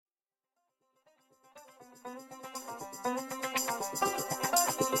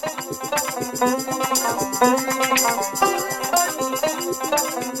All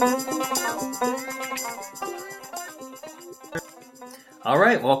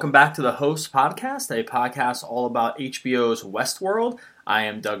right, welcome back to the Host Podcast, a podcast all about HBO's WestWorld. I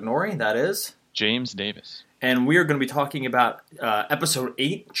am Doug Norrie, that is James Davis. And we are going to be talking about Episode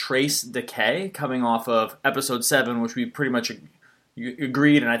 8, Trace Decay, coming off of Episode 7, which we pretty much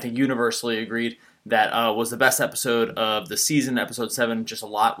agreed, and I think universally agreed, that was the best episode of the season. Episode 7, just a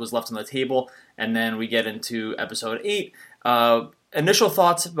lot was left on the table. And then we get into Episode 8. Initial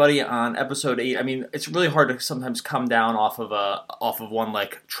thoughts, buddy, on Episode 8. I mean, it's really hard to sometimes come down off of one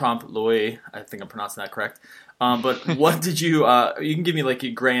like Trompe l'oeil. I think I'm pronouncing that correct. But what did you can give me like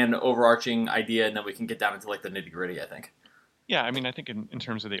a grand overarching idea, and then we can get down into like the nitty gritty, I think. Yeah, I mean, I think in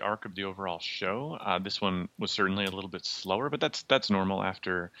terms of the arc of the overall show, this one was certainly a little bit slower, but that's normal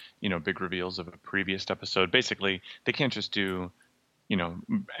after, big reveals of a previous episode. Basically, they can't just do,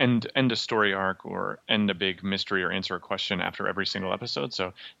 end a story arc or end a big mystery or answer a question after every single episode.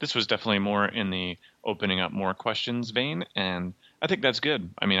 So this was definitely more in the opening up more questions vein, and I think that's good.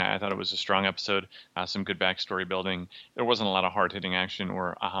 I mean, I thought it was a strong episode, some good backstory building. There wasn't a lot of hard-hitting action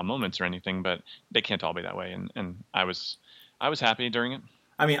or aha moments or anything, but they can't all be that way, and I was happy during it.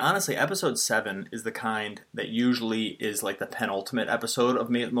 I mean, honestly, Episode 7 is the kind that usually is like the penultimate episode of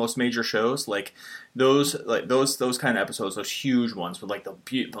most major shows. Like those kind of episodes, those huge ones with like the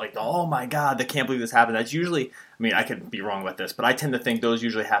oh my god, I can't believe this happened. That's usually, I mean, I could be wrong with this, but I tend to think those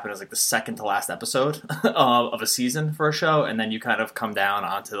usually happen as like the second to last episode of a season for a show, and then you kind of come down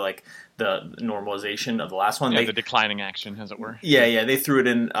onto like the normalization of the last one. Yeah, the declining action, as it were. Yeah, they threw it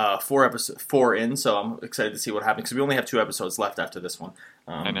in 4 in, so I'm excited to see what happens because we only have 2 episodes left after this one.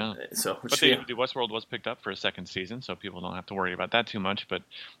 I know. But the WestWorld was picked up for a second season, so people don't have to worry about that too much. But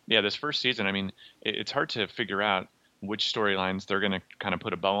yeah, this first season, I mean, it's hard to figure out which storylines they're going to kind of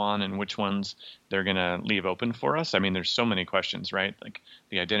put a bow on and which ones they're going to leave open for us. I mean, there's so many questions, right? Like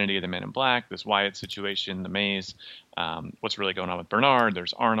the identity of the Man in Black, this Wyatt situation, the maze, what's really going on with Bernard,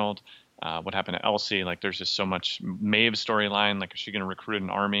 there's Arnold. What happened to Elsie? Like, there's just so much Maeve storyline. Like, is she going to recruit an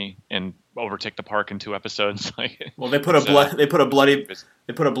army and overtake the park in 2 episodes? Like, well, they put a bloody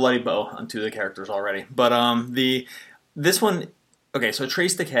bow on 2 of the characters already. But this one, okay. So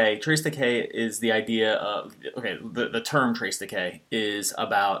Trace Decay is the idea of the term Trace Decay is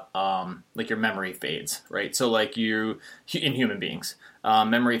about like your memory fades, right? So like in human beings,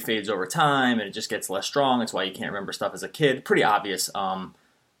 memory fades over time and it just gets less strong. It's why you can't remember stuff as a kid. Pretty obvious.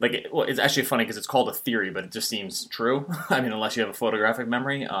 It's actually funny because it's called a theory, but it just seems true. I mean, unless you have a photographic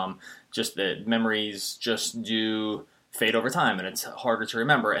memory, just that memories just do fade over time, and it's harder to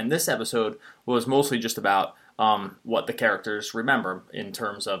remember. And this episode was mostly just about what the characters remember in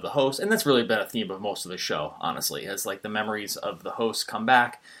terms of the host, and that's really been a theme of most of the show, honestly, as like the memories of the host come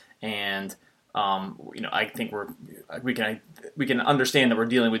back, and I think we can understand that we're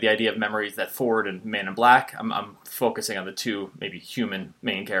dealing with the idea of memories that Ford and Man in Black. I'm focusing on the 2 maybe human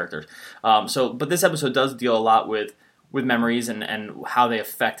main characters. But this episode does deal a lot with memories and how they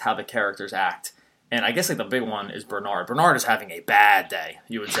affect how the characters act. And I guess like the big one is Bernard. Bernard is having a bad day,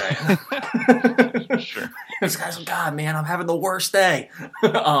 you would say. Sure. This guy's like, God, man, I'm having the worst day. I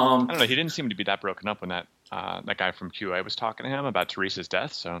don't know. He didn't seem to be that broken up when that guy from QA was talking to him about Teresa's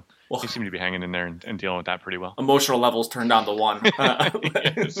death. So he seemed to be hanging in there and dealing with that pretty well. Emotional levels turned down to 1. Yeah,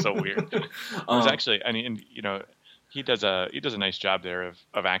 it's so weird. It was actually, he does a nice job there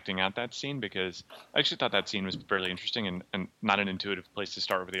of acting out that scene, because I actually thought that scene was fairly interesting and not an intuitive place to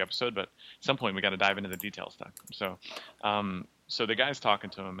start with the episode, but at some point we got to dive into the detail stuff. So the guy's talking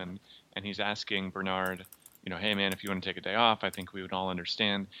to him and he's asking Bernard, hey man, if you want to take a day off, I think we would all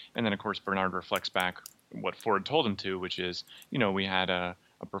understand. And then of course Bernard reflects back what Ford told him to, which is, we had a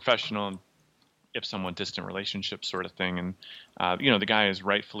professional, if somewhat distant relationship sort of thing. And, the guy is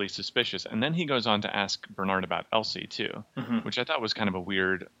rightfully suspicious. And then he goes on to ask Bernard about Elsie too, which I thought was kind of a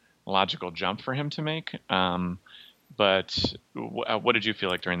weird logical jump for him to make. But what did you feel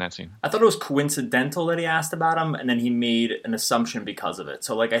like during that scene? I thought it was coincidental that he asked about him, and then he made an assumption because of it.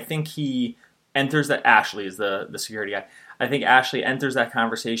 So like, I think he enters that Ashley is the security guy. I think Ashley enters that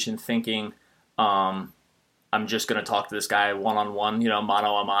conversation thinking, I'm just going to talk to this guy one-on-one,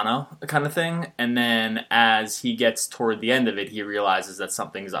 mano a mano kind of thing. And then as he gets toward the end of it, he realizes that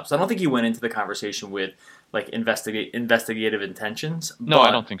something's up. So I don't think he went into the conversation with like investigative intentions. No,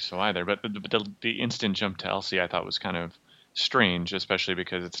 I don't think so either. But the instant jump to Elsie I thought was kind of strange, especially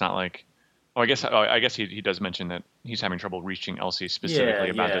because it's not like, I guess he does mention that he's having trouble reaching Elsie specifically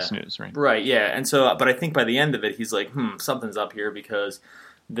about this news, right? Right, yeah. And so, but I think by the end of it, he's like, something's up here because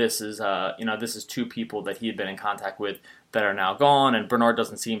this is this is two people that he had been in contact with that are now gone, and Bernard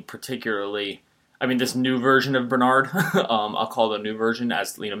doesn't seem particularly. I mean, this new version of Bernard, I'll call the new version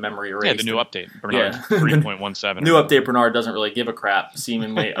as memory erased. Yeah, the new update, Bernard 3.17. New update Bernard doesn't really give a crap,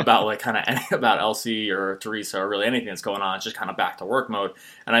 seemingly, about about Elsie or Teresa or really anything that's going on. It's just kind of back to work mode.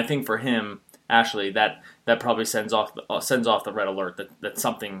 And I think for him, Ashley, that probably sends off the red alert that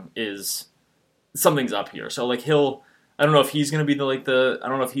something's up here. So like I don't know if he's going to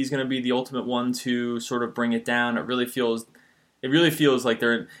be the ultimate one to sort of bring it down. It really feels like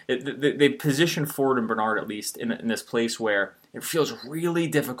they position Ford and Bernard at least in this place where it feels really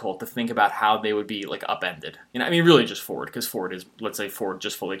difficult to think about how they would be like upended. Really just Ford, because Ford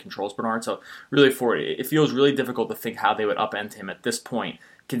just fully controls Bernard. So really Ford, it feels really difficult to think how they would upend him at this point,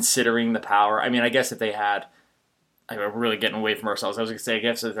 considering the power. I guess if they had, we're really getting away from ourselves. I was going to say, I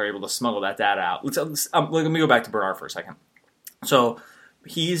guess if they're able to smuggle that data out. Let me go back to Bernard for a second. So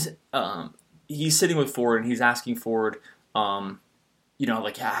he's sitting with Ford and he's asking Ford, have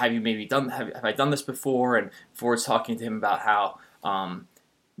I done this before? And Ford's talking to him about how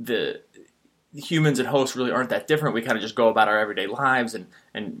the humans and hosts really aren't that different. We kind of just go about our everyday lives and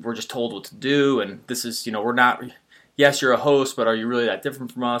we're just told what to do. And this is, we're not, yes, you're a host, but are you really that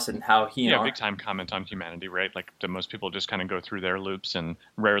different from us? And how big time comment on humanity, right? Like most people just kind of go through their loops and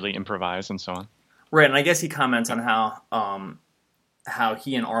rarely improvise and so on. Right. And I guess he comments on how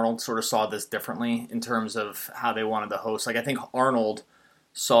he and Arnold sort of saw this differently in terms of how they wanted the host. Like I think Arnold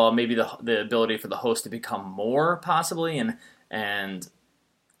saw maybe the ability for the host to become more possibly, and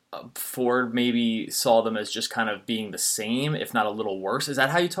Ford maybe saw them as just kind of being the same, if not a little worse. Is that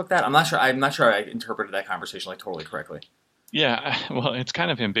how you took that? I'm not sure I interpreted that conversation like totally correctly. Yeah, well, it's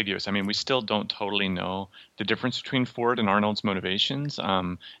kind of ambiguous. We still don't totally know the difference between Ford and Arnold's motivations.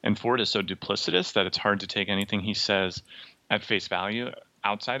 And Ford is so duplicitous that it's hard to take anything he says at face value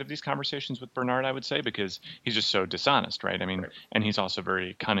outside of these conversations with Bernard, I would say, because he's just so dishonest, right? And he's also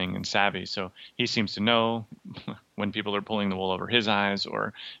very cunning and savvy. So he seems to know when people are pulling the wool over his eyes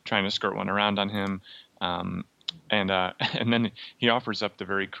or trying to skirt one around on him. And then he offers up the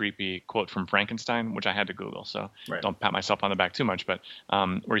very creepy quote from Frankenstein, which I had to Google, so Don't pat myself on the back too much, but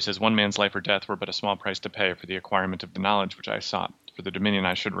where he says, "One man's life or death were but a small price to pay for the acquirement of the knowledge which I sought, for the dominion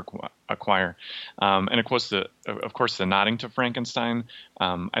I should acquire." And of course, the nodding to Frankenstein,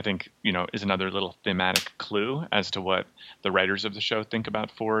 I think, is another little thematic clue as to what the writers of the show think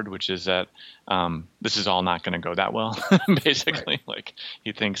about Ford, which is that this is all not going to go that well, basically. Right. Like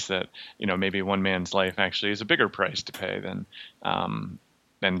he thinks that, maybe one man's life actually is a bigger price to pay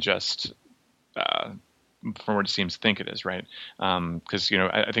than just from what it seems to think it is, right? Because,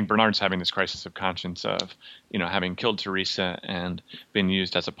 I think Bernard's having this crisis of conscience of, having killed Teresa and been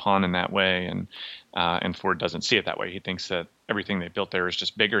used as a pawn in that way. And Ford doesn't see it that way. He thinks that everything they built there is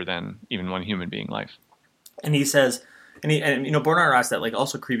just bigger than even one human being life. And he says, Bernard asked that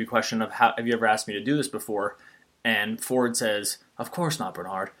also creepy question of have you ever asked me to do this before? And Ford says, "Of course not,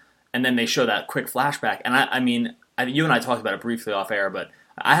 Bernard." And then they show that quick flashback. And you and I talked about it briefly off air, but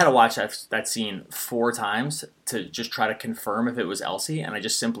I had to watch that scene 4 times to just try to confirm if it was Elsie, and I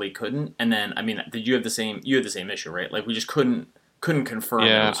just simply couldn't. And then, did you have the same issue, right? Like we just couldn't confirm.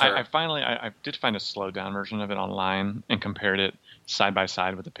 Yeah, it was her. I did find a slowed down version of it online and compared it side by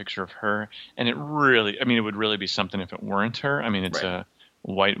side with a picture of her, and it really, it would really be something if it weren't her. It's a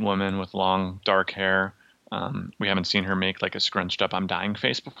white woman with long dark hair. We haven't seen her make like a scrunched up "I'm dying"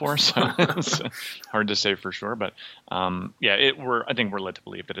 face before, so it's hard to say for sure. But I think we're led to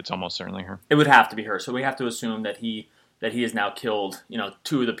believe that it's almost certainly her. It would have to be her. So we have to assume that he has now killed,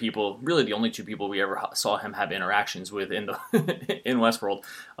 2 of the people, really the only 2 people we ever saw him have interactions with in WestWorld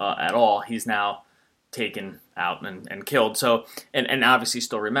at all. He's now taken out and killed. So and obviously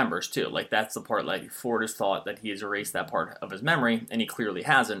still remembers too. Like that's the part. Like Ford has thought that he has erased that part of his memory, and he clearly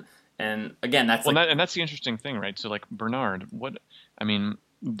hasn't. And again, that's that's the interesting thing, right? So like Bernard,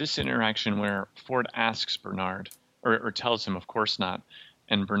 this interaction where Ford asks Bernard or tells him, "Of course not,"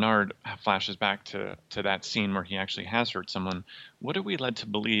 and Bernard flashes back to that scene where he actually has hurt someone. What are we led to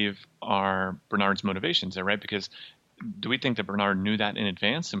believe are Bernard's motivations there, right? Because do we think that Bernard knew that in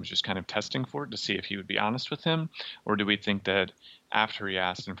advance and was just kind of testing Ford to see if he would be honest with him? Or do we think that after he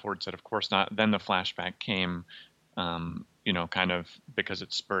asked and Ford said, "Of course not," then the flashback came, kind of because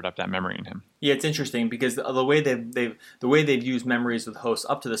it spurred up that memory in him? Yeah, it's interesting because the way they've used memories with hosts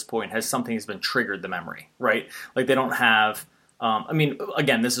up to this point has been triggered the memory, right? Like they don't have.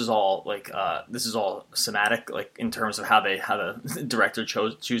 Again, this is all somatic, like in terms of how the director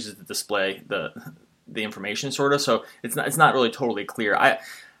chooses to display the information, sort of. So it's not really totally clear.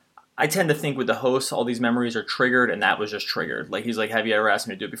 I tend to think with the host, all these memories are triggered, and that was just triggered. Like, he's like, have you ever asked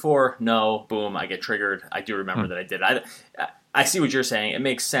me to do it before? No. Boom, I get triggered. I do remember that I did. I see what you're saying. It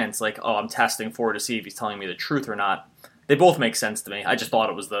makes sense. Like, oh, I'm testing Ford to see if he's telling me the truth or not. They both make sense to me. I just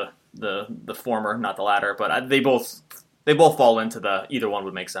thought it was the former, not the latter. But they both fall into the either one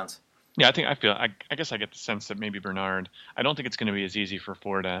would make sense. Yeah, I guess I get the sense that maybe Bernard, I don't think it's going to be as easy for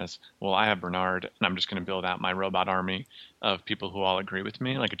Ford as, well, I have Bernard and I'm just going to build out my robot army of people who all agree with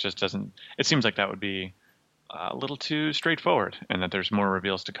me. Like, it just doesn't, it seems like that would be a little too straightforward and that there's more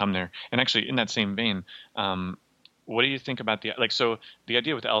reveals to come there. And actually, in that same vein, what do you think about the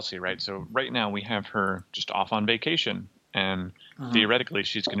idea with Elsie, right? So right now we have her just off on vacation and theoretically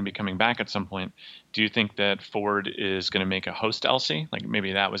she's going to be coming back at some point. Do you think that Ford is going to make a host Elsie? Like,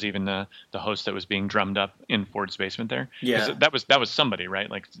 maybe that was even the host that was being drummed up in Ford's basement there? Yeah. That was somebody, right?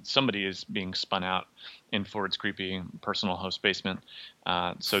 Like, somebody is being spun out in Ford's creepy personal host basement.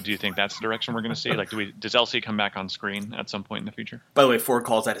 So do you think that's the direction we're going to see? Like, does Elsie come back on screen at some point in the future? By the way, Ford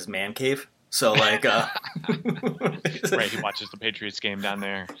calls that his man cave. So, like, right, he watches the Patriots game down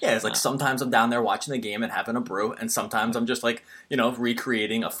there. Yeah, it's like sometimes I'm down there watching the game and having a brew, and sometimes I'm just like,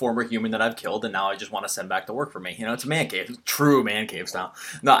 recreating a former human that I've killed, and now I just want to send back to work for me. It's a man cave, true man cave style.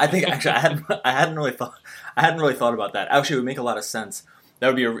 No, I think actually I hadn't really thought about that. Actually, it would make a lot of sense.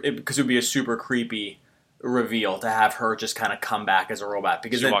 That would be because it would be a super creepy reveal to have her just kind of come back as a robot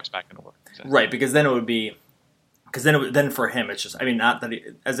because she walks back into work. Exactly. Right, because then it would be. Because then for him, it's just, not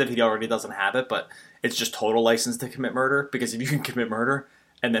that as if he already doesn't have it, but it's just total license to commit murder. Because if you can commit murder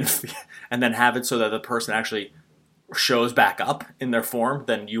and then have it so that the person actually shows back up in their form,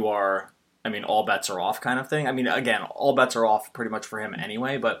 then you are, all bets are off kind of thing. Again, all bets are off pretty much for him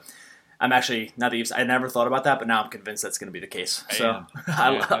anyway, but I'm actually, now that I never thought about that, but now I'm convinced that's going to be the case. So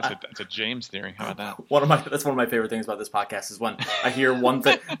that's a James theory. How about that? That's one of my favorite things about this podcast is when I hear one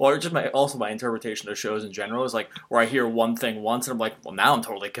thing, or just my interpretation of shows in general is like where I hear one thing once and I'm like, well, now I'm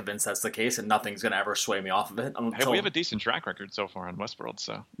totally convinced that's the case and nothing's going to ever sway me off of it. We have a decent track record so far on WestWorld,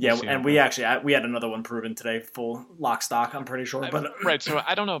 so yeah, and we had another one proven today, full lock stock. I'm pretty sure, but right. So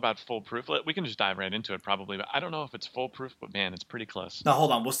I don't know about foolproof. We can just dive right into it probably, but I don't know if it's foolproof. But man, it's pretty close. No,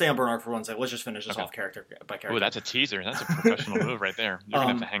 hold on. We'll stay on Bernard for 1 second. Let's just finish this off character by character. Oh, that's a teaser. That's a professional move right there. You're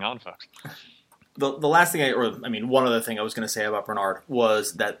gonna have to hang on, folks. The last thing one other thing I was going to say about Bernard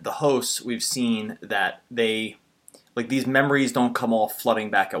was that the hosts, we've seen that they, like, these memories don't come all flooding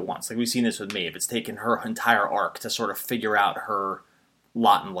back at once. Like, we've seen this with Maeve. It's taken her entire arc to sort of figure out her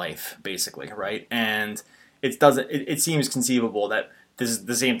lot in life, basically, right? And it seems conceivable that this is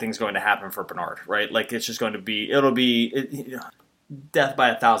the same thing's going to happen for Bernard, right? Like, it's just going to be, death by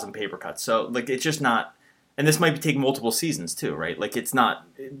 1,000 paper cuts. So, like, it's just not, and this might take multiple seasons too, right? Like, it's not,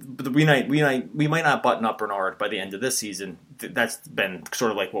 we might not button up Bernard by the end of this season. That's been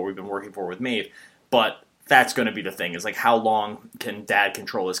sort of like what we've been working for with Maeve, but that's going to be the thing, is like, how long can dad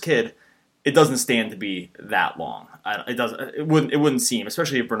control his kid? It doesn't stand to be that long. It wouldn't seem,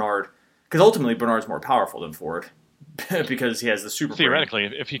 especially if Bernard, because ultimately Bernard's more powerful than Ford. Because he has the super theoretically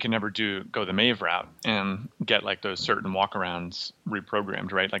brain. If he can never go the Maeve route and get like those certain walkarounds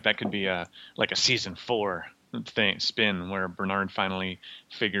reprogrammed, right? Like, that could be a season 4 spin where Bernard finally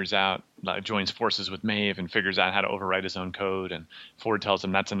figures out, joins forces with Maeve and figures out how to overwrite his own code, and Ford tells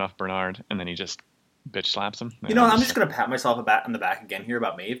him that's enough, Bernard, and then he just bitch slaps him. I'm just going to pat myself on the back again here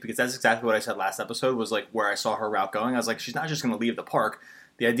about Maeve, because that's exactly what I said last episode, was like where I saw her route going. I was like, she's not just going to leave the park.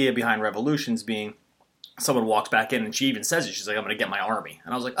 The idea behind Revolutions being someone walks back in and she even says it. She's like, I'm going to get my army.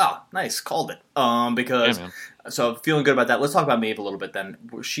 And I was like, oh, nice. Called it. So feeling good about that. Let's talk about Maeve a little bit then.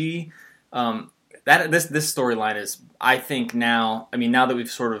 She, this storyline is, I think now that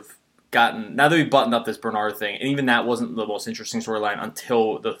we've sort of now that we've buttoned up this Bernard thing, and even that wasn't the most interesting storyline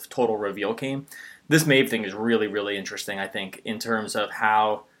until the total reveal came. This Maeve thing is really, really interesting, I think, in terms of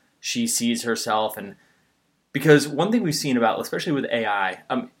how she sees herself. And because one thing we've seen about, especially with AI,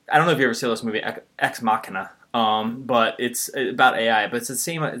 I don't know if you ever saw this movie, Ex Machina, but it's about AI, but it's the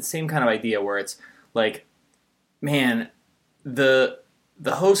same kind of idea where it's like, man, the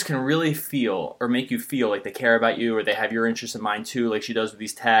host can really feel or make you feel like they care about you, or they have your interest in mind too, like she does with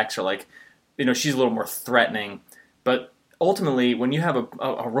these texts, or like, she's a little more threatening. But ultimately, when you have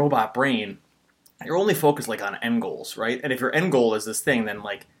a robot brain, you're only focused like on end goals, right? And if your end goal is this thing, then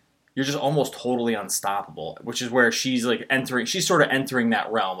like, you're just almost totally unstoppable, which is where she's sort of entering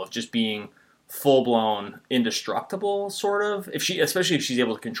that realm of just being full-blown indestructible, sort of. Especially if she's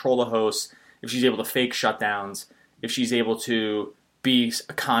able to control the host, if she's able to fake shutdowns, if she's able to be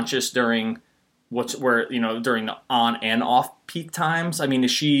conscious during during the on and off peak times.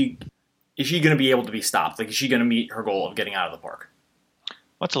 Is she going to be able to be stopped? Like, is she going to meet her goal of getting out of the park?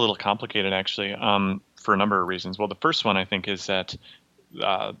 That's a little complicated, actually, for a number of reasons. Well, the first one I think is that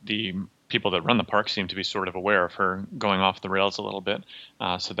the people that run the park seem to be sort of aware of her going off the rails a little bit,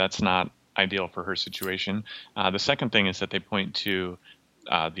 so that's not ideal for her situation. The second thing is that they point to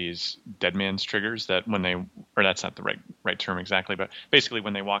these dead man's triggers that when they, or that's not the right term exactly, but basically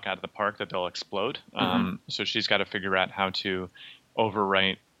when they walk out of the park that they'll explode. So she's got to figure out how to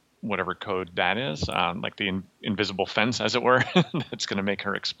overwrite whatever code that is, like the invisible fence, as it were, that's going to make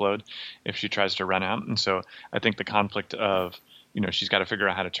her explode if she tries to run out. And so I think the conflict of, she's got to figure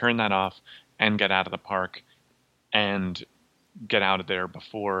out how to turn that off and get out of the park and get out of there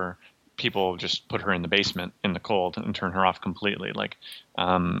before people just put her in the basement in the cold and turn her off completely. Like,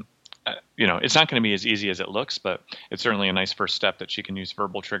 it's not going to be as easy as it looks, but it's certainly a nice first step that she can use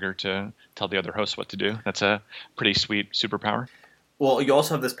verbal trigger to tell the other hosts what to do. That's a pretty sweet superpower. Well, you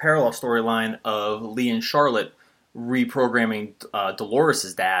also have this parallel storyline of Lee and Charlotte reprogramming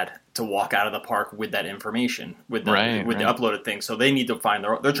Dolores' dad to walk out of the park with that information, with the uploaded thing. So they need to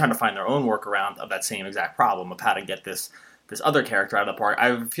they're trying to find their own workaround of that same exact problem of how to get this other character out of the park. I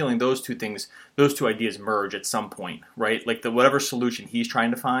have a feeling those two ideas merge at some point, right? Like whatever solution he's trying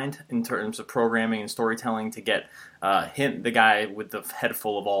to find in terms of programming and storytelling to get the guy with the head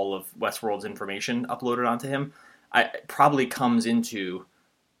full of all of WestWorld's information uploaded onto him, probably comes into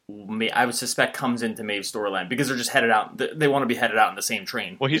Maeve's storyline because they're just headed out. They want to be headed out in the same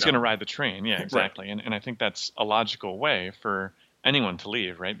train. Well, he's going to ride the train. Yeah, exactly. Right. And I think that's a logical way for anyone to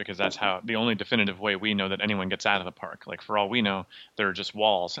leave, right? Because that's the only definitive way we know that anyone gets out of the park. Like, for all we know, there are just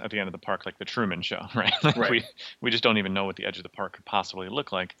walls at the end of the park, like the Truman Show, right? Like we just don't even know what the edge of the park could possibly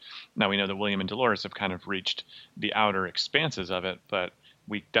look like. Now we know that William and Dolores have kind of reached the outer expanses of it, but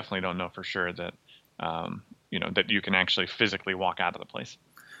we definitely don't know for sure that that you can actually physically walk out of the place.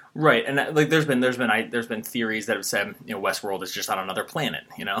 Right, and like there's been theories that have said WestWorld is just on another planet,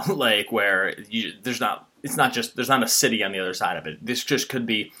 like where there's not a city on the other side of it. This just could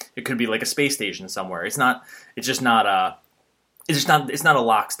be like a space station somewhere. It's not a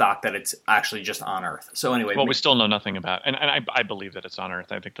lock stock that it's actually just on Earth. So anyway, well, we still know nothing about, and I believe that it's on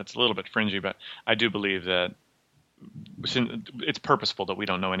Earth. I think that's a little bit fringy, but I do believe that it's purposeful that we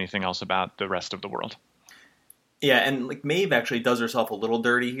don't know anything else about the rest of the world. Yeah, and like Maeve actually does herself a little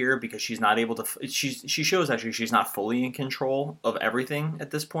dirty here because she's not able to. She shows actually she's not fully in control of everything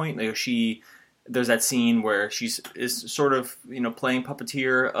at this point. Like there's that scene where is sort of playing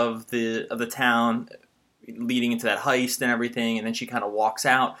puppeteer of the town, leading into that heist and everything, and then she kind of walks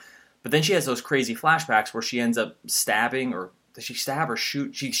out. But then she has those crazy flashbacks where she ends up stabbing, or does she stab or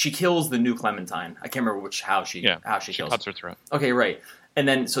shoot? She kills the new Clementine. I can't remember how she kills. Cuts her throat. Okay, right, and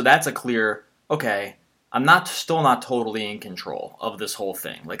then so that's a clear I'm still not totally in control of this whole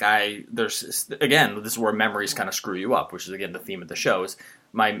thing. Like this is where memories kind of screw you up, which is again the theme of the show. Is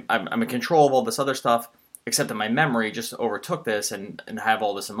I'm in control of all this other stuff, except that my memory just overtook this and have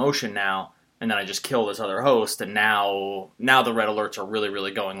all this emotion now, and then I just kill this other host, and now the red alerts are really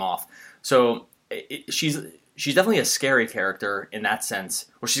really going off. So she's definitely a scary character in that sense.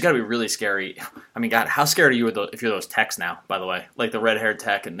 Well, she's got to be really scary. I mean, God, how scared are you if you're those techs now? By the way, like the red-haired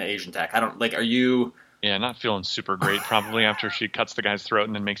tech and the Asian tech. Are you? Yeah, not feeling super great probably after she cuts the guy's throat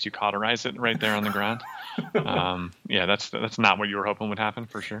and then makes you cauterize it right there on the ground. Yeah, that's not what you were hoping would happen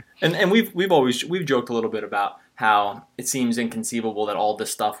for sure. And we've joked a little bit about how it seems inconceivable that all this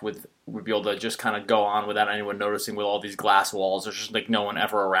stuff would be able to just kind of go on without anyone noticing with all these glass walls. There's just like no one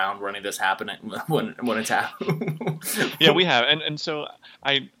ever around when any of this happening when it's happening. Yeah, we have, and so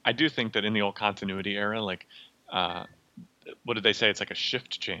I do think that in the old continuity era, like. What did they say? It's like a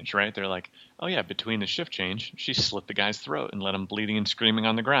shift change, right? They're like, oh yeah, between the shift change, she slit the guy's throat and let him bleeding and screaming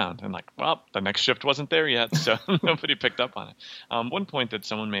on the ground. And like, well, the next shift wasn't there yet, so nobody picked up on it. One point that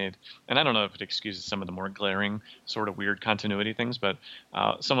someone made, and I don't know if it excuses some of the more glaring sort of weird continuity things, but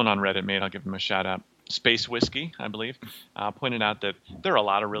someone on Reddit made, I'll give them a shout out, Space Whiskey, I believe, pointed out that there are a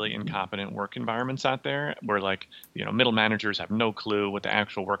lot of really incompetent work environments out there where, like, middle managers have no clue what the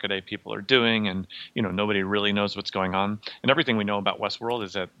actual workaday people are doing, and nobody really knows what's going on. And everything we know about WestWorld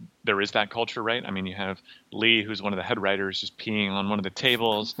is that there is that culture, right? I mean, you have Lee, who's one of the head writers, just peeing on one of the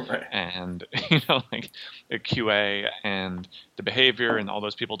tables, right. And like a QA and the behavior, and all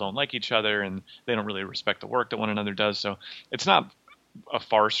those people don't like each other, and they don't really respect the work that one another does. So it's not a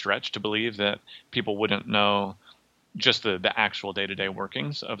far stretch to believe that people wouldn't know just the actual day-to-day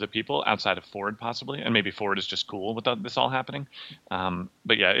workings of the people outside of Ford possibly, and maybe Ford is just cool with this all happening.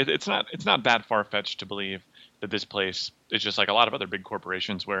 But yeah, it's not that far-fetched to believe that this place is just like a lot of other big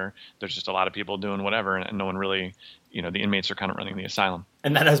corporations where there's just a lot of people doing whatever, and no one really, the inmates are kind of running the asylum.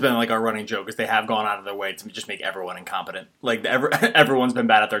 And that has been like our running joke, is they have gone out of their way to just make everyone incompetent. Like everyone's been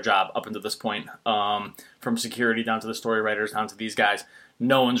bad at their job up until this point, from security down to the story writers down to these guys.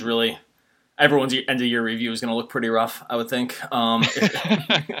 No one's really. Everyone's end of year review is going to look pretty rough, I would think,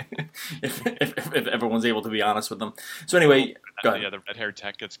 if everyone's able to be honest with them. So anyway, go ahead. Yeah, the red-haired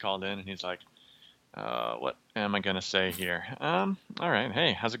tech gets called in, and he's like, "What am I going to say here? All right,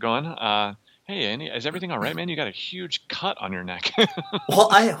 hey, how's it going? Hey, Andy, is everything all right, man? You got a huge cut on your neck."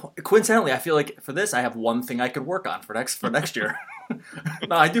 Well, coincidentally, I feel like for this, I have one thing I could work on for next year.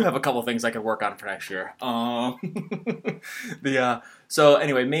 No, I do have a couple things I could work on for next year. So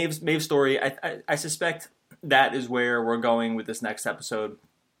anyway, Maeve's story. I suspect that is where we're going with this next episode,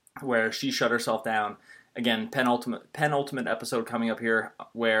 where she shut herself down. Again, penultimate episode coming up here,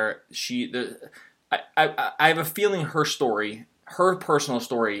 where I have a feeling her personal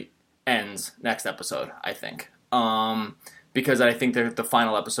story ends next episode, I think. Because I think that the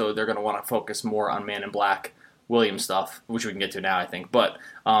final episode, they're going to want to focus more on Man in Black William stuff, which we can get to now, I think. But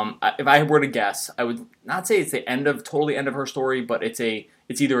if I were to guess, I would not say it's the totally end of her story, but it's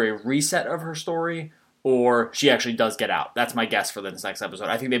either a reset of her story or she actually does get out. That's my guess for this next episode.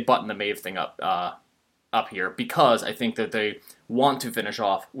 I think they button the Maeve thing up here because I think that they want to finish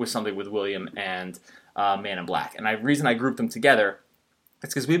off with something with William and Man in Black. And the reason I grouped them together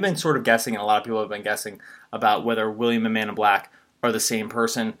is because we've been sort of guessing, and a lot of people have been guessing about whether William and Man in Black are the same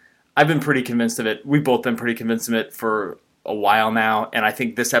person. I've been pretty convinced of it. We've both been pretty convinced of it for a while now, and I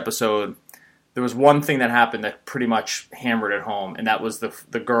think this episode, there was one thing that happened that pretty much hammered it home, and that was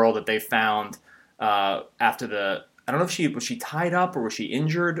the girl that they found after the. I don't know if was she tied up or was she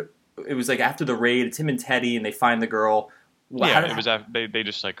injured. It was like after the raid. It's him and Teddy, and they find the girl. Yeah, it was. They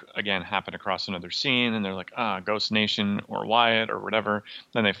just again happen across another scene, and they're like, Ghost Nation or Wyatt or whatever.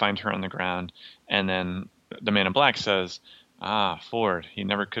 Then they find her on the ground, and then the Man in Black says, Ford, he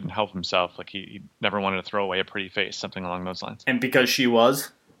never couldn't help himself. Like he never wanted to throw away a pretty face, something along those lines. And because she was?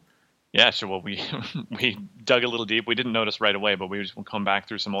 Yeah, sure. Well, we dug a little deep. We didn't notice right away, but we just come back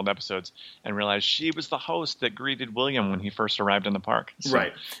through some old episodes and realize she was the host that greeted William when he first arrived in the park. So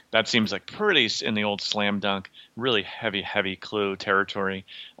right. That seems like pretty in the old slam dunk, really heavy clue territory.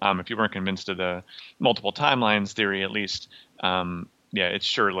 If you weren't convinced of the multiple timelines theory, at least, it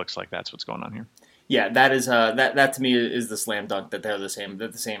sure looks like that's what's going on here. Yeah, that is that to me is the slam dunk that they're the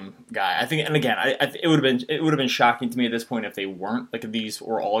same guy. I think, and again, it would have been shocking to me at this point if they weren't, like if these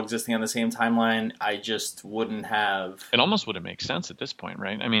were all existing on the same timeline. I just wouldn't have. It almost wouldn't make sense at this point,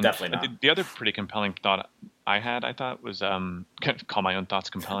 right? I mean, definitely not. The other pretty compelling thought I thought was call my own thoughts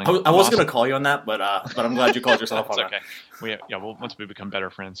compelling. I was going to call you on that, but I'm glad you called yourself on okay. That. Well, once we become better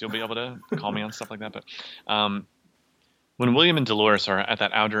friends, you'll be able to call me on stuff like that. But when William and Dolores are at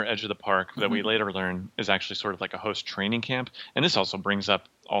that outer edge of the park that we later learn is actually sort of like a host training camp, and this also brings up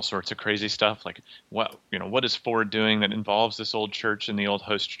all sorts of crazy stuff, like what is Ford doing that involves this old church and the old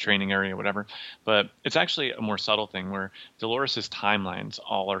host training area, whatever. But it's actually a more subtle thing where Dolores's timelines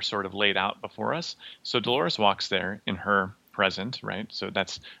all are sort of laid out before us. So Dolores walks there in her present, right? So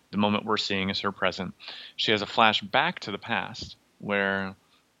that's the moment we're seeing is her present. She has a flash back to the past where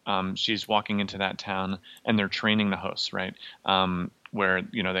she's walking into that town and they're training the hosts, right? Where,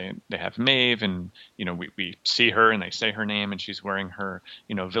 they have Maeve and, we see her and they say her name and she's wearing her,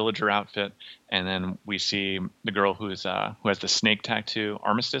 villager outfit. And then we see the girl who has the snake tattoo,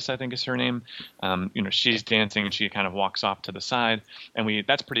 Armistice, I think is her name. She's dancing and she kind of walks off to the side and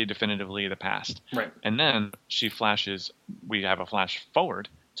that's pretty definitively the past. Right. And then we have a flash forward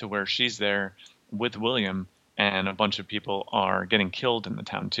to where she's there with William and a bunch of people are getting killed in the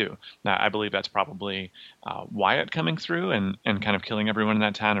town too. Now, I believe that's probably Wyatt coming through and kind of killing everyone in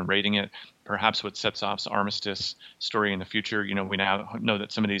that town and raiding it. Perhaps what sets off Armistice story in the future. We now know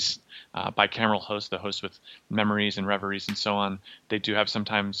that some of these bicameral hosts, the hosts with memories and reveries and so on, they do have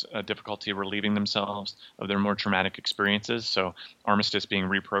sometimes difficulty relieving themselves of their more traumatic experiences. So Armistice being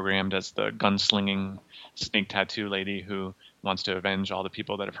reprogrammed as the gunslinging snake tattoo lady who wants to avenge all the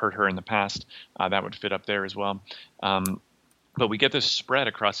people that have hurt her in the past, that would fit up there as well. But we get this spread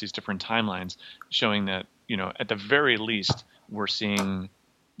across these different timelines showing that, at the very least, we're seeing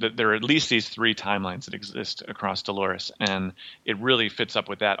that there are at least these three timelines that exist across Dolores. And it really fits up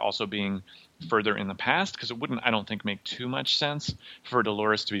with that also being further in the past, because it wouldn't, I don't think, make too much sense for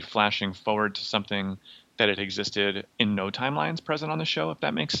Dolores to be flashing forward to something that it existed in no timelines present on the show, if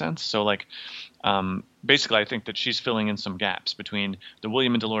that makes sense. So basically I think that she's filling in some gaps between the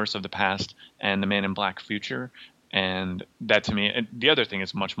William and Dolores of the past and the Man in Black future. And that to me, and the other thing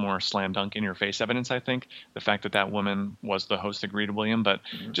is much more slam dunk in your face evidence, I think. The fact that that woman was the host agreed to William, but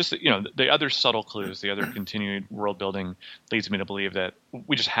just, the other subtle clues, the other continued world building leads me to believe that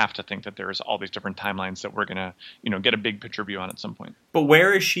we just have to think that there's all these different timelines that we're going to, get a big picture view on at some point. But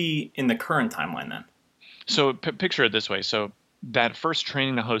where is she in the current timeline then? So picture it this way. So that first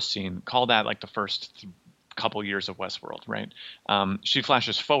training the host scene, call that like the first couple years of Westworld, right? She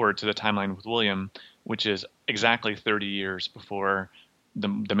flashes forward to the timeline with William, which is exactly 30 years before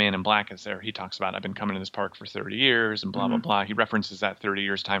the man in black is there. He talks about, I've been coming to this park for 30 years and blah, blah, blah. He references that 30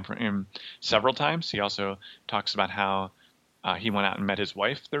 years time frame several times. He also talks about how he went out and met his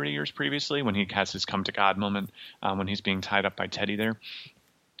wife 30 years previously when he has his come to God moment when he's being tied up by Teddy there.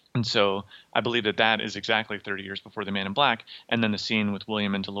 And so I believe that is exactly 30 years before the Man in Black. And then the scene with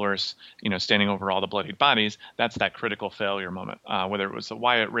William and Dolores, standing over all the bloodied bodies, that's that critical failure moment, whether it was the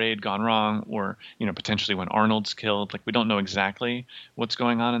Wyatt raid gone wrong or, potentially when Arnold's killed. Like, we don't know exactly what's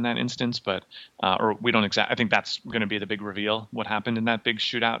going on in that instance, but or we don't exactly. I think that's going to be the big reveal, what happened in that big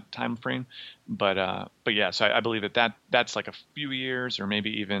shootout time frame. But yeah, so I believe that's like a few years or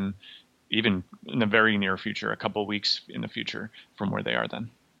maybe even in the very near future, a couple of weeks in the future from where they are then.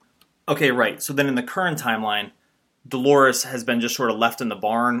 Okay, right. So then in the current timeline, Dolores has been just sort of left in the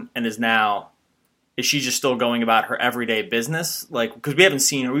barn and is she just still going about her everyday business? Like, because we haven't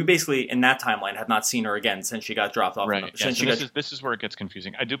seen her. We basically, in that timeline, have not seen her again since she got dropped off. Right. This is where it gets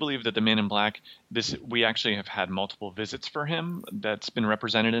confusing. I do believe that the Man in Black, we actually have had multiple visits for him that's been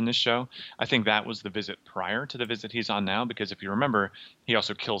represented in this show. I think that was the visit prior to the visit he's on now, because if you remember, he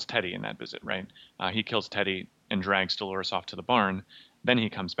also kills Teddy in that visit, right? He kills Teddy and drags Dolores off to the barn. Then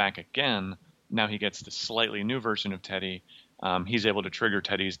he comes back again. Now he gets the slightly new version of Teddy. He's able to trigger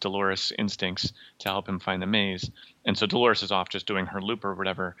Teddy's Dolores instincts to help him find the maze. And so Dolores is off just doing her loop or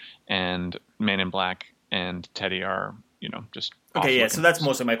whatever. And Man in Black and Teddy are, just okay, yeah. So that's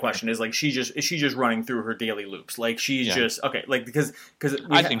mostly my question: is like is she just running through her daily loops? Like she's just okay, like because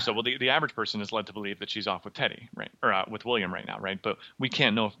I think so. Well, the average person is led to believe that she's off with Teddy, right, or with William right now, right? But we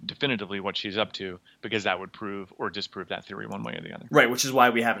can't know definitively what she's up to because that would prove or disprove that theory one way or the other. Right, which is why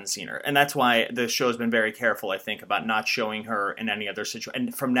we haven't seen her, and that's why the show's been very careful, I think, about not showing her in any other situation.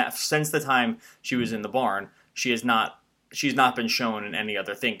 And from that, since the time she was in the barn, she's not been shown in any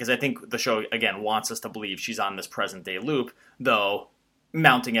other thing, because I think the show, again, wants us to believe she's on this present-day loop, though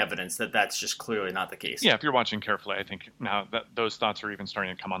mounting evidence that that's just clearly not the case. Yeah, if you're watching carefully, I think now that those thoughts are even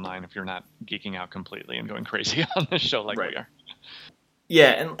starting to come online if you're not geeking out completely and going crazy on this show like we are.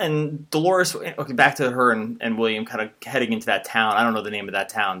 Yeah, and Dolores, okay, back to her and William kind of heading into that town. I don't know the name of that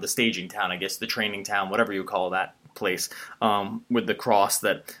town, the staging town, I guess, the training town, whatever you call that place, with the cross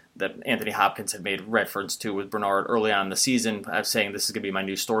that Anthony Hopkins had made reference to with Bernard early on in the season. I was saying this is going to be my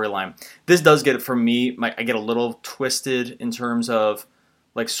new storyline. This does get it from me. I get a little twisted in terms of,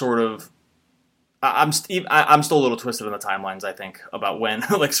 like, sort of. I'm still a little twisted on the timelines, I think, about when,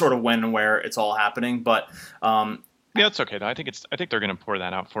 like, sort of when and where it's all happening. But yeah, it's okay though. I think they're going to pour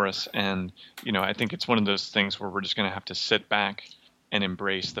that out for us, and I think it's one of those things where we're just going to have to sit back and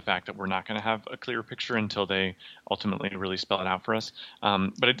embrace the fact that we're not going to have a clear picture until they ultimately really spell it out for us.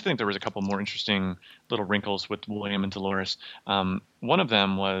 But I do think there was a couple more interesting little wrinkles with William and Dolores. One of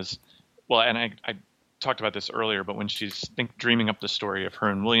them was, well, and I talked about this earlier, but when she's dreaming up the story of her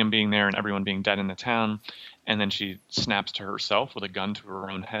and William being there and everyone being dead in the town, and then she snaps to herself with a gun to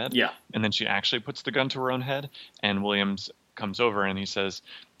her own head. Yeah. And then she actually puts the gun to her own head, and Williams comes over and he says,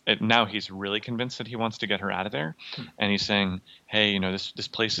 now he's really convinced that he wants to get her out of there. And he's saying, hey, this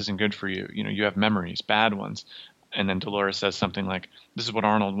place isn't good for you. You have memories, bad ones. And then Dolores says something like, this is what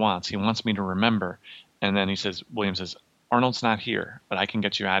Arnold wants. He wants me to remember. And then William says, Arnold's not here, but I can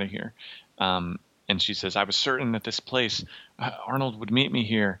get you out of here. And she says, I was certain that this place, Arnold would meet me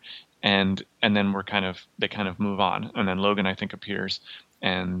here. And then they kind of move on. And then Logan, I think, appears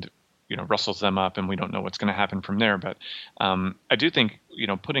and rustles them up, and we don't know what's going to happen from there. But I do think,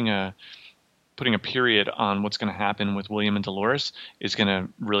 putting a period on what's going to happen with William and Dolores is going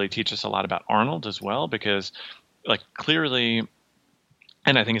to really teach us a lot about Arnold as well, because, like, clearly,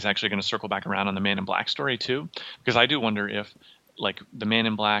 and I think it's actually going to circle back around on the Man in Black story too, because I do wonder if, like, the Man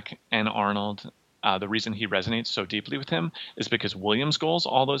in Black and Arnold, the reason he resonates so deeply with him is because William's goals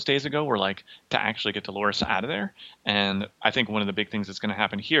all those days ago were, like, to actually get Dolores out of there. And I think one of the big things that's going to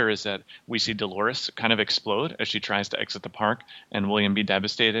happen here is that we see Dolores kind of explode as she tries to exit the park and William be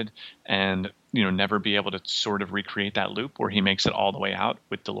devastated. And never be able to sort of recreate that loop where he makes it all the way out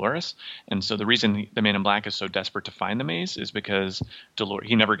with Dolores. And so the reason the Man in Black is so desperate to find the maze is because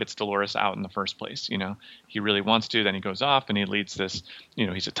he never gets Dolores out in the first place. He really wants to, then he goes off and he leads this,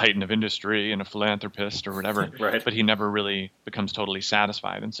 he's a titan of industry and a philanthropist or whatever, right. But he never really becomes totally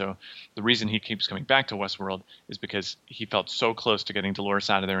satisfied. And so the reason he keeps coming back to Westworld is because he felt so close to getting Dolores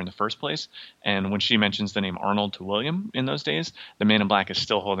out of there in the first place. And when she mentions the name Arnold to William in those days, the Man in Black is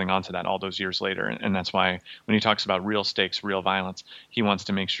still holding on to that all those years later. And that's why when he talks about real stakes, real violence, he wants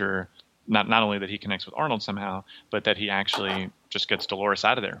to make sure not only that he connects with Arnold somehow, but that he actually just gets Dolores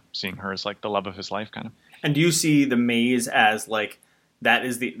out of there, seeing her as like the love of his life kind of. And do you see the maze as like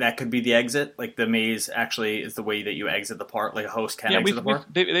that could be the exit? Like the maze actually is the way that you exit the park, like a host can exit the park?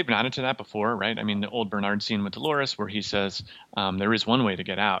 They've nodded to that before, right? I mean, the old Bernard scene with Dolores where he says, there is one way to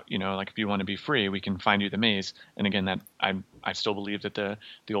get out, like if you want to be free, we can find you the maze. And again, that I still believe that the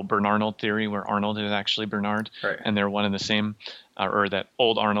old Bernarnold theory where Arnold is actually Bernard, right, and they're one and the same, or that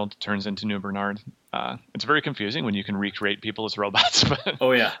old Arnold turns into new Bernard. It's very confusing when you can recreate people as robots. But,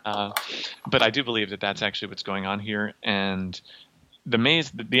 oh, yeah. But I do believe that that's actually what's going on here. And the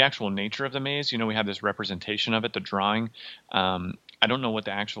maze, the actual nature of the maze, we have this representation of it, the drawing. I don't know what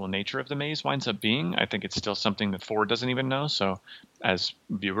the actual nature of the maze winds up being. I think it's still something that Ford doesn't even know. So as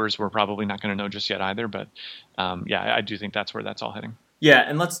viewers, we're probably not going to know just yet either. But I do think that's where that's all heading. Yeah,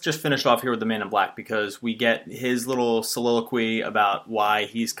 and let's just finish off here with the Man in Black because we get his little soliloquy about why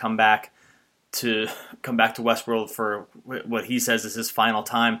he's come back to Westworld for what he says is his final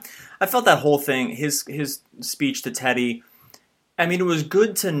time. I felt that whole thing, his speech to Teddy, I mean, it was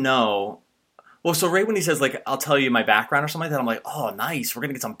good to know. Well, so right when he says, like, I'll tell you my background or something like that, I'm like, oh, nice. We're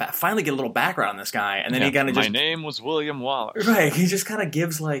going to get finally get a little background on this guy. And then he kind of my name was William Wallace. Right. He just kind of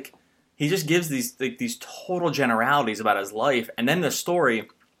gives, like, these total generalities about his life. And then the story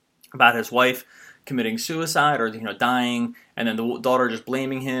about his wife committing suicide or, dying. And then the daughter just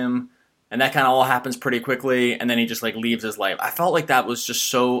blaming him. And that kind of all happens pretty quickly. And then he just, like, leaves his life. I felt like that was just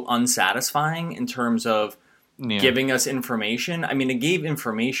so unsatisfying in terms of giving us information. I mean, it gave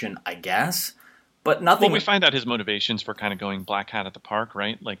information, I guess, but nothing. Well, we find out his motivations for kind of going black hat at the park,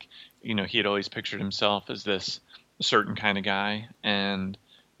 right? Like, he had always pictured himself as this certain kind of guy, and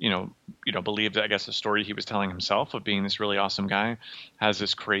believed, I guess, the story he was telling himself of being this really awesome guy, has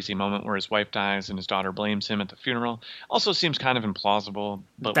this crazy moment where his wife dies and his daughter blames him at the funeral. Also seems kind of implausible,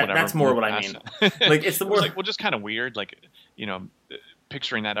 but whatever. That's more what I mean. Like, it's the more like, well, just kind of weird, like,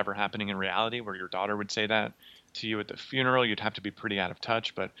 picturing that ever happening in reality where your daughter would say that to you at the funeral. You'd have to be pretty out of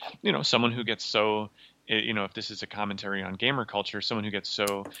touch. But, someone who gets so, if this is a commentary on gamer culture, someone who gets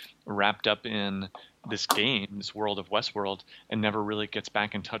so wrapped up in this game, this world of Westworld, and never really gets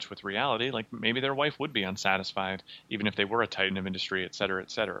back in touch with reality, like maybe their wife would be unsatisfied, even if they were a titan of industry, et cetera,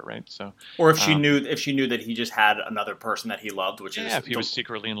 right? So, or if she knew that he just had another person that he loved, which is if he was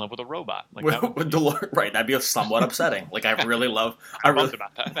secretly in love with a robot, like with Dolores, right? That'd be somewhat upsetting. Like I really bummed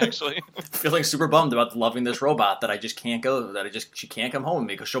about that actually. Feeling super bummed about loving this robot that I just can't go, she can't come home with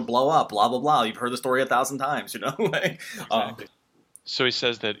me because she'll blow up. Blah blah blah. You've heard the story 1,000 times, like. Exactly. So he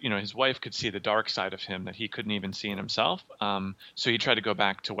says that, his wife could see the dark side of him that he couldn't even see in himself. So he tried to go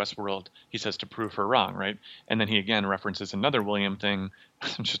back to Westworld, he says, to prove her wrong, right? And then he again references another William thing,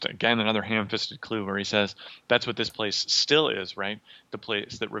 just again another ham-fisted clue where he says, that's what this place still is, right? The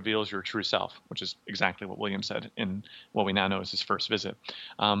place that reveals your true self, which is exactly what William said in what we now know as his first visit.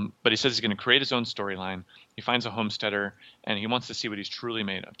 But he says he's going to create his own storyline. He finds a homesteader, and he wants to see what he's truly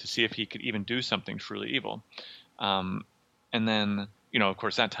made of, to see if he could even do something truly evil. And then, of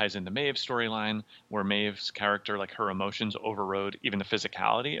course, that ties into Maeve's storyline, where Maeve's character, like her emotions overrode even the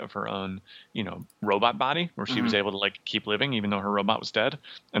physicality of her own, robot body, where she was able to like keep living even though her robot was dead.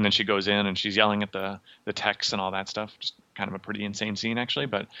 And then she goes in and she's yelling at the techs and all that stuff. Just kind of a pretty insane scene, actually.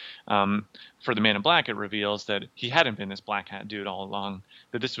 But for the Man in Black, it reveals that he hadn't been this black hat dude all along,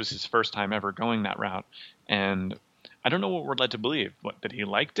 that this was his first time ever going that route. And I don't know what we're led to believe, that he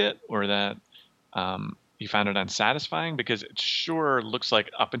liked it or that he found it unsatisfying, because it sure looks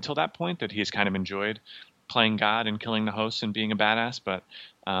like up until that point that he's kind of enjoyed playing God and killing the hosts and being a badass. But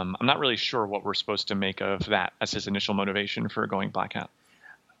I'm not really sure what we're supposed to make of that as his initial motivation for going black hat.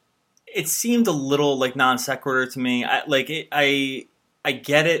 It seemed a little like non sequitur to me. I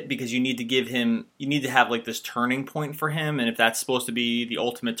get it, because you need to have like this turning point for him. And if that's supposed to be the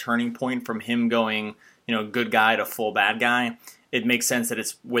ultimate turning point from him going, good guy to full bad guy, it makes sense that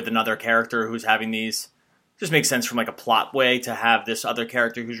it's with another character who's having these just makes sense from like a plot way to have this other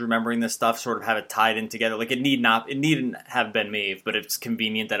character who's remembering this stuff sort of have it tied in together. Like it needn't have been Maeve, but it's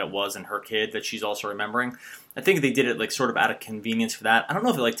convenient that it was and her kid that she's also remembering. I think they did it like sort of out of convenience for that. I don't know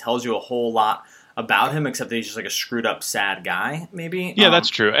if it like tells you a whole lot about him except that he's just like a screwed up sad guy, maybe. Yeah, that's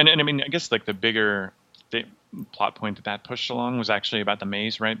true. And I mean, I guess like the bigger plot point that pushed along was actually about the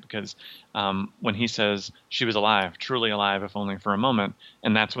maze, right? Because when he says she was alive, truly alive, if only for a moment,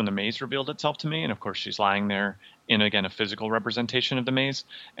 and that's when the maze revealed itself to me. And of course, she's lying there in, again, a physical representation of the maze.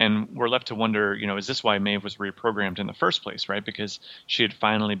 And we're left to wonder, is this why Maeve was reprogrammed in the first place, right? Because she had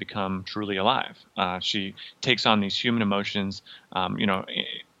finally become truly alive. She takes on these human emotions.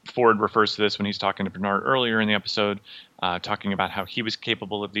 Ford refers to this when he's talking to Bernard earlier in the episode, talking about how he was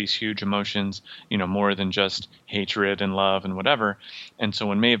capable of these huge emotions, more than just hatred and love and whatever. And so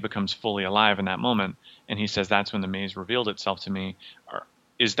when Maeve becomes fully alive in that moment, and he says that's when the maze revealed itself to me,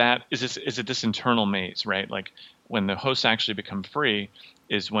 is it this internal maze, right? Like when the hosts actually become free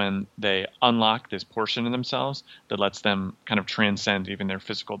is when they unlock this portion of themselves that lets them kind of transcend even their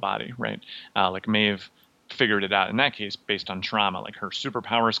physical body, right? Like Maeve figured it out in that case based on trauma, like her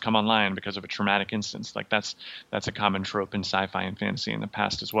superpowers come online because of a traumatic instance. Like that's a common trope in sci-fi and fantasy in the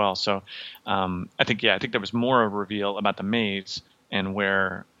past as well. So I think there was more of a reveal about the maze and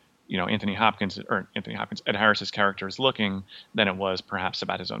where Ed Harris's character is looking than it was perhaps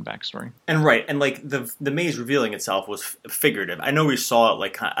about his own backstory. And right, and like the maze revealing itself was figurative. I know we saw it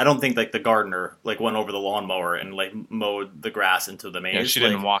like I don't think like the gardener like went over the lawnmower and like mowed the grass into the maze. Yeah, she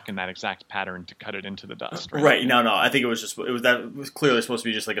didn't walk in that exact pattern to cut it into the dust. Right. Right. No. I think it was clearly supposed to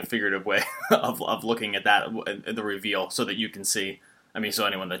be just like a figurative way of looking at that the reveal so that you can see. I mean, so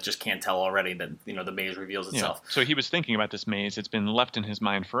anyone that just can't tell already that, the maze reveals itself. Yeah. So he was thinking about this maze. It's been left in his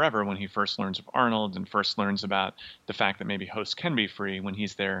mind forever when he first learns of Arnold and first learns about the fact that maybe hosts can be free when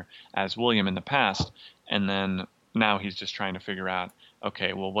he's there as William in the past. And then now he's just trying to figure out,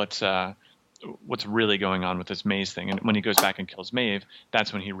 okay, well, what's really going on with this maze thing? And when he goes back and kills Maeve,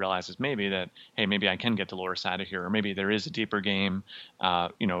 that's when he realizes maybe that, hey, maybe I can get Dolores out of here. Or maybe there is a deeper game,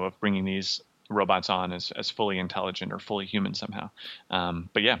 of bringing these robots on as fully intelligent or fully human somehow.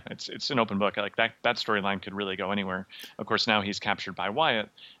 But yeah, it's an open book. Like that storyline could really go anywhere. Of course, now he's captured by Wyatt,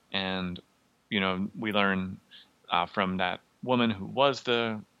 and we learn from that woman who was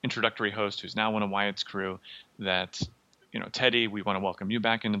the introductory host, who's now one of Wyatt's crew, that Teddy, we want to welcome you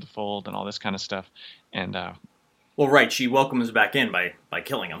back into the fold and all this kind of stuff. And well, right, she welcomes back in by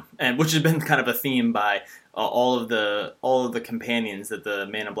killing him, and which has been kind of a theme by all of the companions that the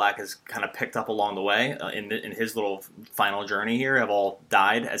Man in Black has kind of picked up along the way in his little final journey here have all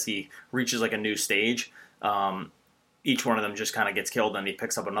died as he reaches like a new stage. Each one of them just kind of gets killed, and he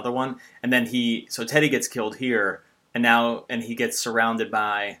picks up another one, and then so Teddy gets killed here, and he gets surrounded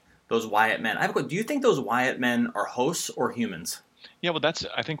by those Wyatt men. Do you think those Wyatt men are hosts or humans? Yeah, well,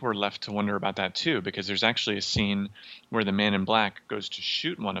 I think we're left to wonder about that too, because there's actually a scene where the Man in Black goes to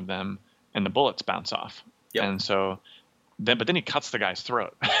shoot one of them, and the bullets bounce off. Yep. And so, but then he cuts the guy's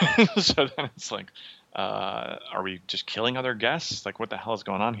throat. So then it's like, are we just killing other guests? Like, what the hell is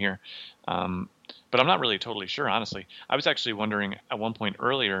going on here? But I'm not really totally sure, honestly. I was actually wondering at one point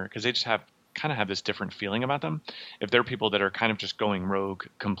earlier, because they just kind of have this different feeling about them, if they're people that are kind of just going rogue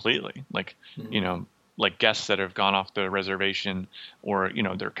completely, like, like guests that have gone off the reservation, or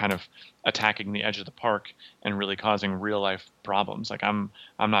they're kind of attacking the edge of the park and really causing real life problems. Like I'm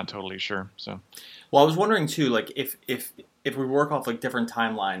not totally sure. So, well, I was wondering too, like if we work off like different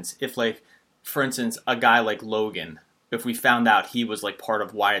timelines, if like for instance a guy like Logan, if we found out he was like part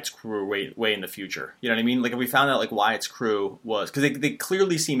of Wyatt's crew way in the future, you know what I mean? Like if we found out like Wyatt's crew was, because they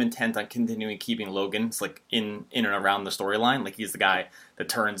clearly seem intent on continuing keeping Logan's like in and around the storyline. Like he's the guy that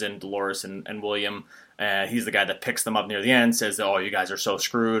turns in Dolores and William. He's the guy that picks them up near the end, says, "Oh, you guys are so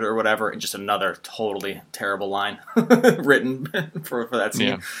screwed," or whatever, and just another totally terrible line written for that scene.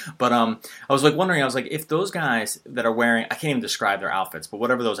 Yeah. But I was like wondering, if those guys that are wearing, I can't even describe their outfits, but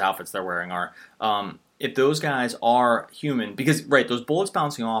whatever those outfits they're wearing are, if those guys are human, because right, those bullets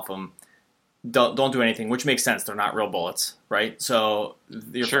bouncing off them don't do anything, which makes sense. They're not real bullets, right? So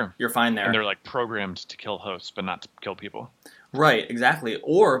you're fine there. And they're like programmed to kill hosts, but not to kill people. Right, exactly.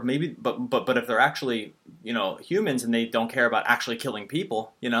 Or maybe, but if they're actually, humans and they don't care about actually killing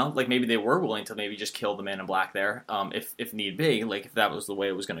people, like maybe they were willing to maybe just kill the Man in Black there, if need be, like if that was the way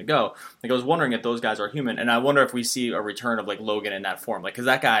it was going to go. Like I was wondering if those guys are human, and I wonder if we see a return of like Logan in that form, like because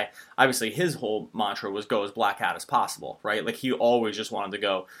that guy, obviously his whole mantra was go as black out as possible, right? Like he always just wanted to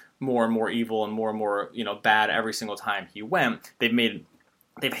go more and more evil and more, bad every single time he went.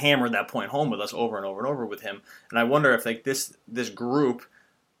 They've hammered that point home with us over and over and over with him. And I wonder if like this group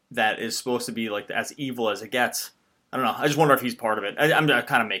that is supposed to be like as evil as it gets. I don't know. I just wonder if he's part of it. I'm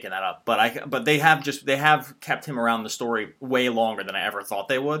kind of making that up, but they have kept him around the story way longer than I ever thought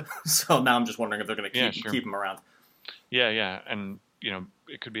they would. So now I'm just wondering if they're going to keep him around. Yeah, and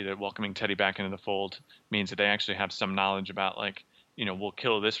it could be that welcoming Teddy back into the fold means that they actually have some knowledge about like, we'll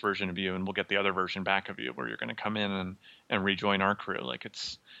kill this version of you and we'll get the other version back of you where you're going to come in and rejoin our crew. Like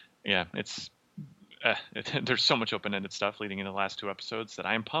there's so much open-ended stuff leading into the last 2 episodes that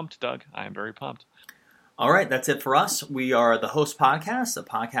I am pumped, Doug. I am very pumped. All right, that's it for us. We are the Host Podcast, a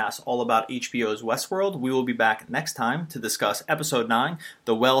podcast all about HBO's WestWorld. We will be back next time to discuss Episode 9,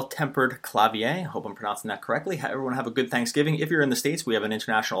 The Well-Tempered Clavier. Hope I'm pronouncing that correctly. Everyone have a good Thanksgiving. If you're in the States, we have an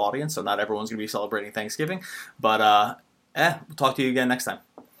international audience, so not everyone's going to be celebrating Thanksgiving. But we'll talk to you again next time.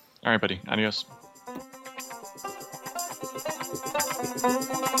 All right, buddy. Adios.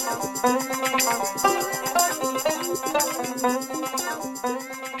 Thank you.